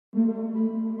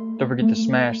Don't forget to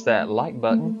smash that like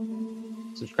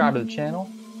button, subscribe to the channel,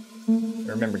 and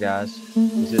remember guys,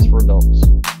 this is for adults.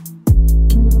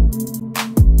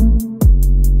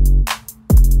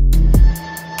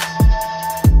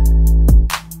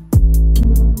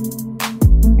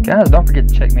 Guys, don't forget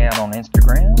to check me out on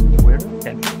Instagram, Twitter,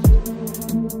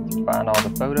 Pinterest to find all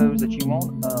the photos that you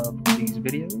want of these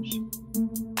videos.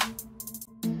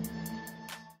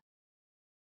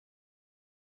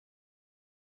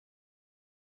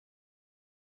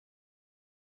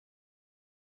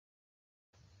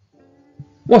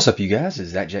 What's up you guys,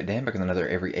 it's ZacJacDan back with another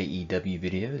every AEW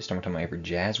video. This time we're talking about every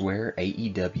Jazwares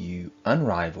AEW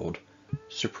Unrivaled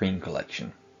Supreme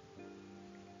Collection.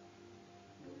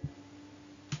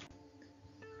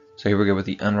 So here we go with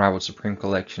the Unrivaled Supreme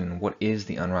Collection. What is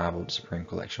the Unrivaled Supreme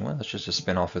Collection? Well, it's just a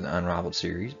spin-off of the Unrivaled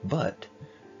series, but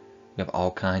we have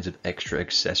all kinds of extra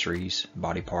accessories,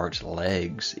 body parts,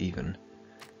 legs even,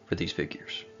 for these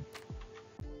figures.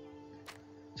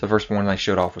 So the first one they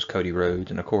showed off was Cody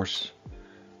Rhodes, and of course,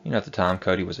 you know, at the time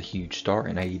Cody was a huge star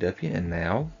in AEW, and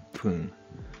now, boom,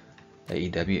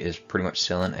 AEW is pretty much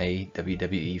selling a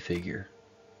WWE figure.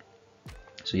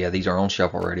 So yeah, these are on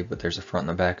shelf already, but there's the front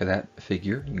and the back of that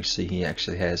figure. You can see he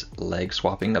actually has leg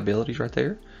swapping abilities right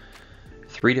there.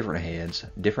 3 different heads,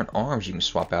 different arms you can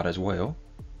swap out as well.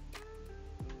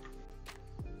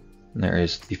 And there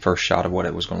is the first shot of what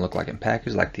it was going to look like in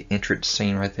package, like the entrance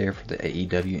scene right there for the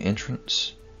AEW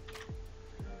entrance.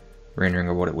 Rendering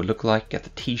of what it would look like. Got the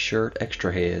t-shirt,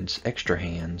 extra heads, extra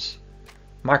hands,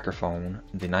 microphone,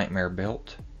 the nightmare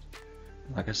belt.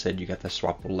 Like I said, you got the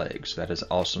swappable legs. That is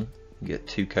awesome. You get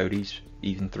 2 Codys,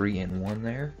 even 3 in 1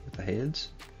 there with the heads.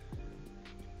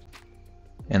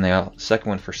 And the second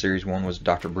one for Series 1 was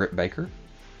Dr. Britt Baker.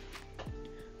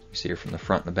 You see her from the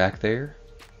front and the back there.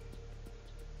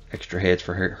 Extra heads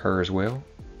for her as well.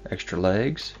 Extra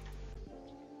legs.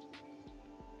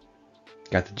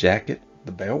 Got the jacket,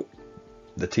 the belt,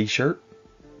 the t-shirt,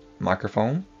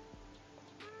 microphone.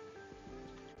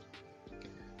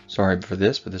 Sorry for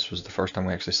this, but this was the first time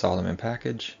we actually saw them in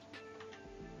package.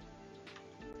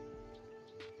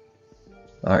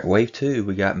 Alright, wave 2,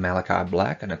 we got Malakai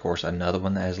Black, and of course another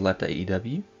one that has left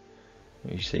AEW.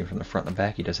 You see him from the front and the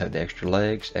back. He does have the extra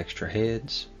legs, extra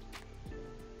heads.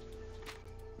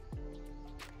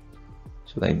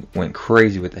 So they went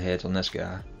crazy with the heads on this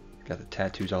guy. Got the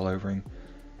tattoos all over him.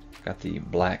 Got the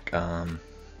black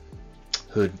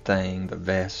hood thing, the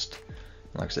vest.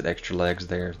 Like I said, extra legs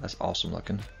there. That's awesome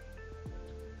looking.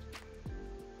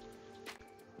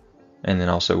 And then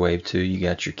also wave 2, you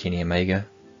got your Kenny Omega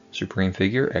Supreme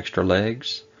figure, extra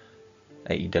legs,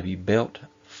 AEW belt,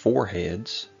 4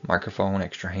 heads, microphone,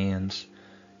 extra hands,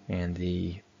 and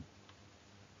the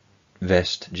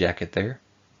vest jacket there.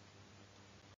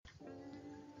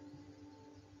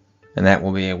 And that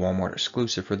will be a Walmart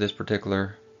exclusive for this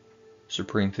particular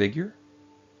Supreme figure.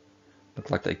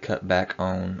 Look like they cut back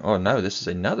on, oh no, this is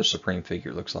another Supreme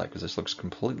figure it looks like, because this looks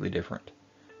completely different.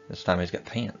 This time he's got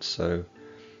pants, so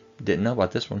didn't know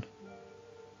about this one.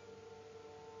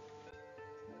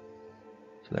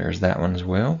 So there's that one as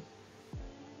well.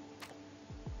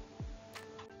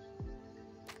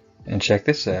 And check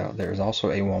this out, there's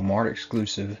also a Walmart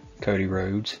exclusive Cody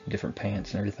Rhodes, different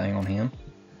pants and everything on him.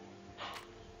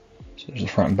 So there's the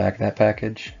front and back of that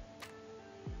package.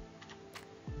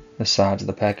 The sides of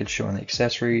the package showing the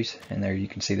accessories, and there you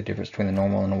can see the difference between the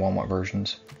normal and the Walmart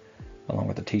versions, along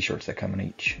with the t-shirts that come in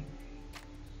each.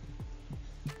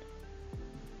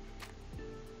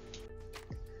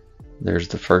 There's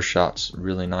the first shots,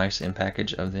 really nice in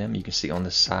package of them. You can see on the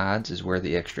sides is where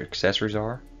the extra accessories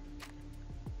are.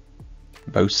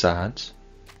 Both sides.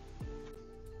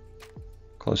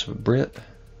 Close up of Britt.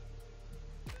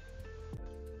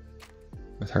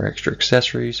 With her extra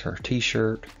accessories, her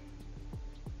t-shirt.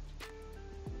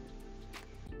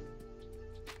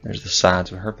 There's the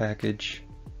sides of her package.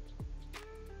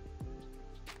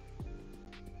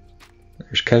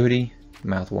 There's Cody,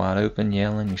 mouth wide open,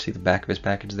 yelling. You see the back of his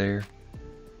package there.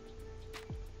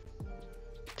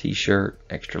 T-shirt,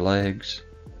 extra legs.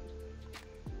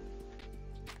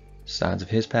 Sides of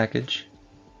his package.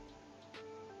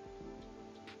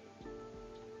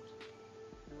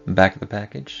 Back of the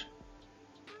package.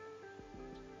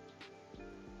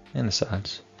 And the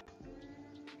sides.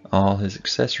 All his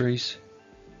accessories.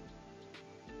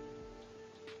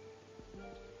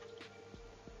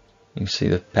 You can see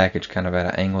the package kind of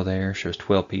at an angle there. Shows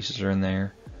 12 pieces are in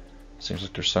there. Seems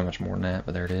like there's so much more than that,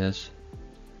 but there it is.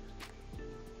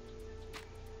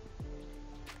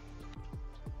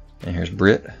 And here's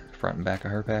Britt, front and back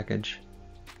of her package.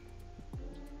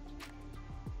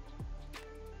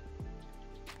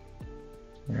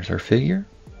 There's her figure.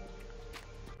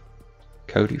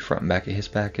 Cody front and back of his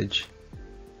package.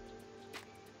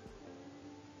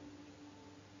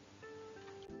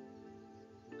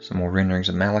 Some more renderings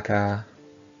of Malakai.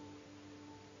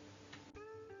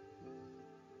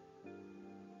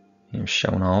 Him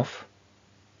showing off.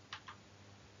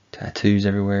 Tattoos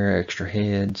everywhere, extra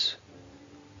heads.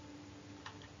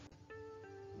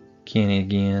 Kenny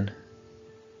again.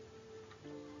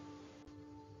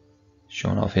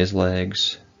 Showing off his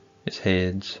legs, his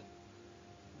heads,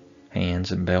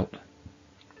 hands, and belt.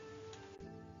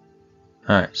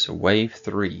 Alright, so wave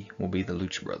 3 will be the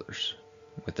Lucha Brothers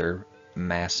with their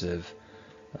massive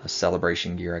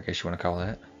celebration gear, I guess you want to call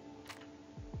that.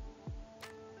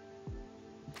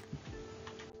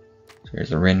 So here's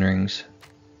the renderings.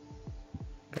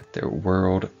 Got their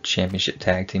World Championship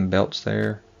Tag Team belts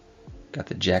there. Got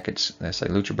the jackets that say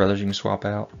Lucha Brothers you can swap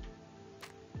out.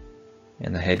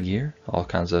 And the headgear. All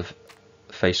kinds of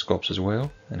face sculpts as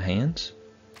well. And hands.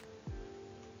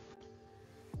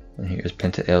 And here's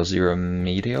Penta El Zero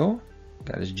Medio.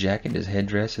 Got his jacket, his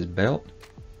headdress, his belt.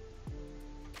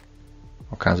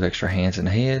 All kinds of extra hands and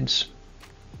heads.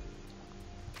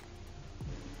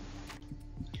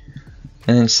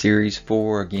 And then Series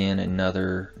 4, again,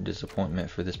 another disappointment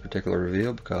for this particular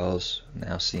reveal because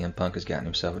now CM Punk has gotten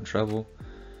himself in trouble.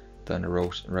 Thunder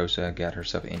Rosa got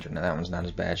herself injured. Now that one's not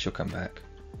as bad, she'll come back.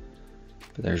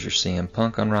 But there's your CM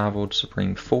Punk Unrivaled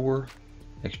Supreme 4.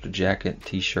 Extra jacket,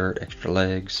 t-shirt, extra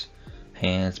legs,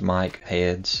 hands, mic,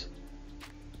 heads.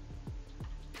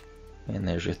 And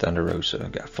there's your Thunder Rosa.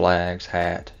 Got flags,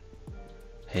 hat,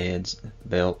 heads,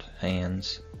 belt,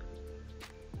 hands.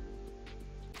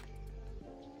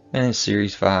 And then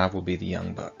Series 5 will be the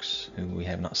Young Bucks, who we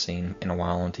have not seen in a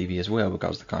while on TV as well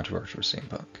because of the controversy with CM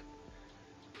Punk.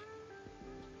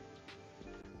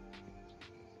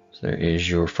 So there is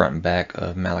your front and back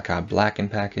of Malakai Black in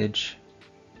package.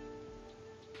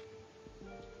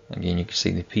 Again, you can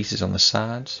see the pieces on the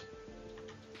sides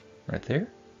right there.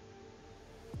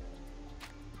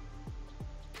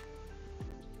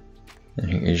 And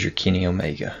here is your Kenny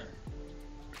Omega,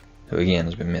 who again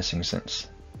has been missing since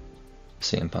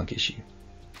the CM Punk issue.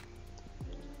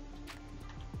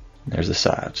 There's the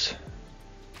sides.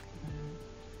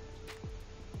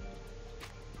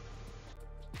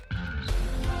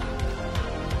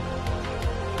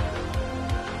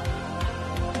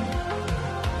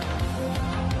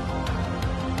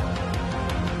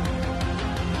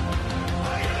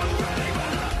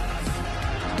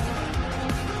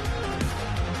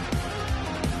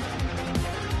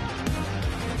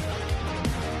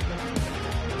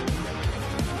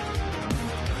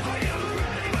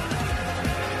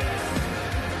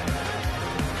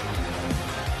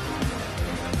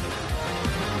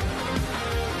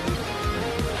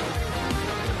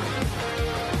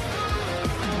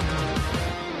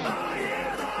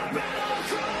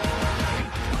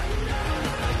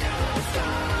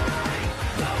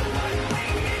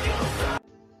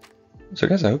 So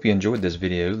guys, I hope you enjoyed this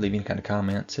video. Leave any kind of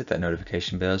comments, hit that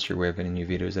notification bell so you're aware of any new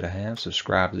videos that I have.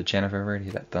 Subscribe to the channel if you're already,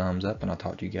 hit that thumbs up, and I'll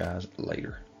talk to you guys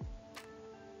later.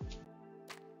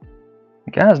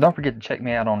 Guys, don't forget to check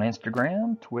me out on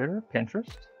Instagram, Twitter,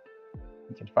 Pinterest.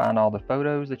 You can find all the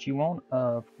photos that you want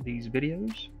of these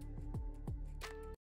videos.